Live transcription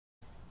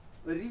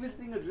we're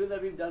revisiting a drill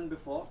that we've done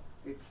before.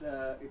 It's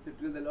a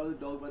drill that a lot of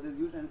the dog brothers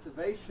use, and it's a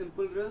very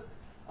simple drill.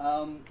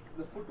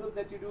 The footwork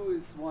that you do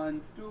is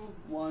 1, 2,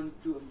 1,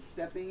 2. I'm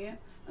stepping in,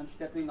 I'm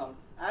stepping out.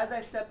 As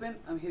I step in,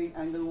 I'm hitting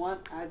angle 1.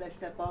 As I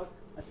step out,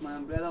 that's my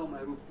umbrella or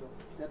my roof block.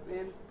 Step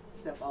in,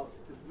 step out.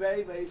 It's a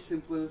very, very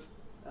simple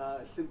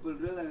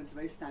drill, and it's a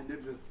very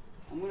standard drill.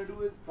 I'm going to do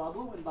it with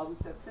Babu. When Babu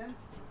steps in,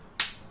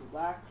 go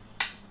back.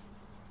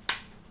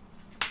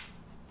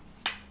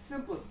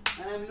 Simple.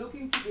 And I'm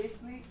looking to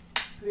basically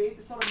create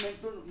a sort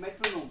of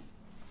metronome.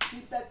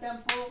 Keep that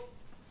tempo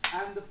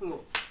and the flow.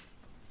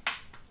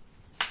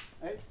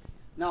 Right?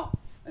 Now,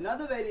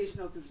 another variation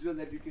of this drill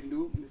that you can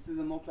do, this is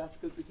a more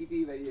classical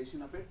Pikiti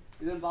variation of it,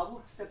 is when Babu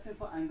steps in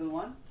for angle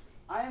 1,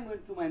 I am going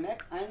to my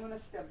neck, I am going to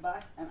step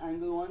back and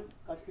angle 1,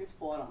 cut his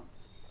forearm.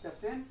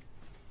 Steps in.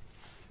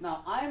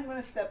 Now, I am going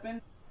to step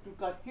in to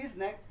cut his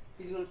neck,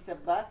 he's going to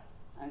step back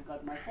and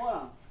cut my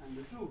forearm,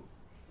 angle 2.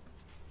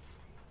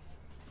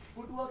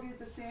 Footwork is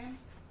the same,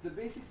 the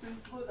basic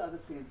principles are the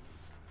same.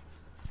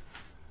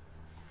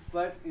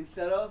 But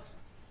instead of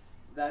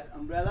that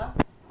umbrella,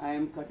 I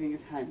am cutting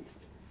his hand.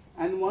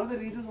 And one of the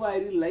reasons why I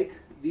really like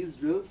these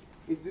drills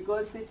is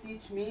because they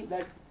teach me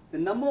that the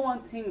number one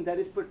thing that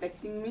is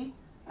protecting me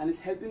and is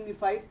helping me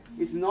fight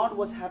is not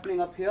what's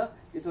happening up here,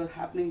 it's what's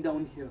happening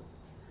down here.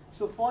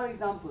 So for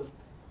example,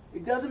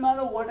 it doesn't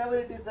matter whatever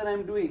it is that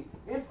I'm doing.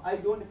 If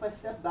I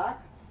step back,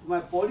 my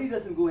body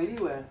doesn't go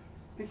anywhere,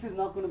 this is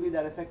not going to be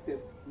that effective.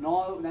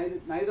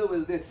 Neither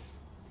will this.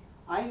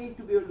 I need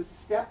to be able to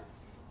step,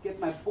 get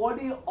my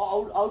body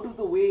out of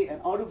the way and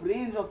out of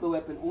range of the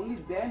weapon. Only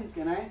then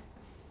can I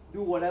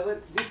do whatever.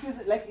 This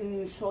is like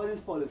an insurance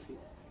policy.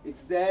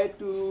 It's there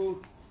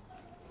to,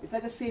 it's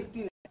like a safety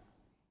net.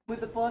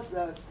 With the first,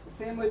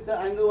 same with the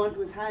angle 1 to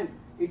his hand.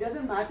 It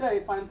doesn't matter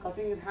if I'm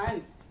cutting his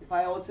hand, if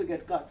I also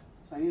get cut.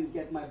 So I need to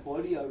get my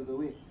body out of the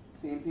way.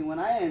 Same thing when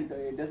I enter.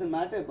 It doesn't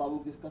matter if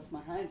Babu just cuts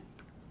my hand.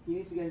 He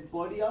needs to get his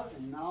body out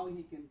and now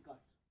he can cut.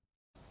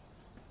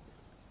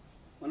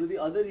 One of the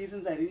other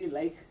reasons I really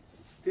like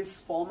this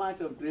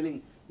format of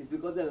drilling is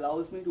because it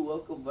allows me to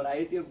work a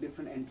variety of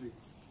different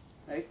entries.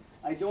 Right?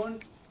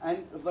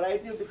 And a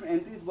variety of different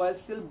entries while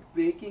still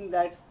breaking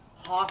that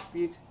half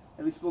beat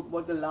that we spoke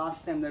about the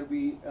last time that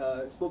we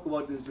spoke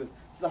about this drill.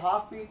 So the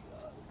half beat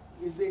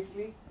is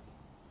basically,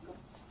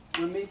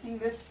 we're making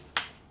this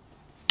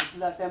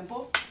is our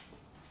tempo.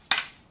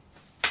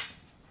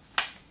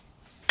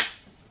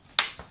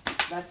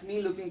 That's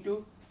me looking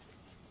to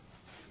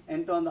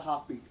enter on the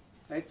half beat.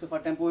 Right? So if our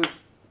tempo is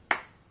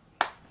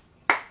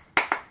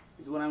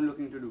what I'm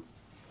looking to do.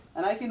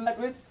 And I can do that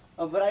with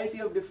a variety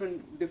of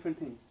different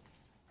things.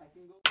 I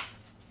can go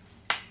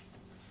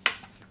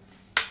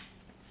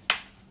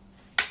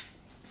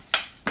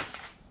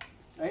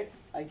right?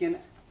 I can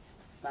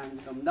bang,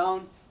 come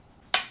down.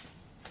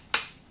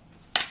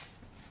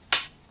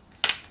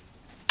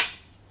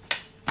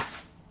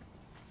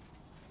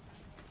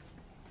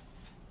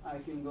 I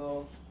can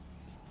go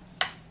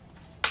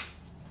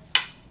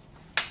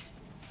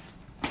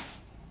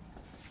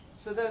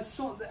so there's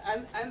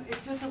and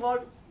it's just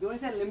about, the only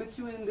thing that limits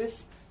you in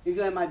this is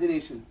your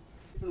imagination.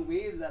 Different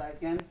ways that I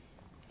can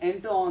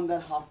enter on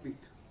that half beat.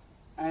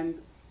 And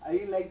I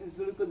really like this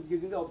drill because it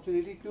gives me the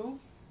opportunity to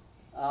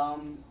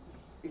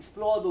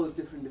explore those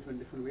different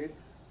ways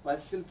while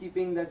still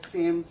keeping that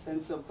same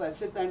sense of, while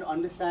still trying to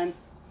understand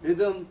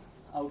rhythm,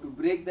 how to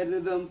break that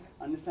rhythm,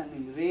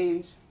 understanding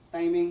range,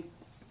 timing,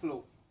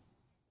 flow.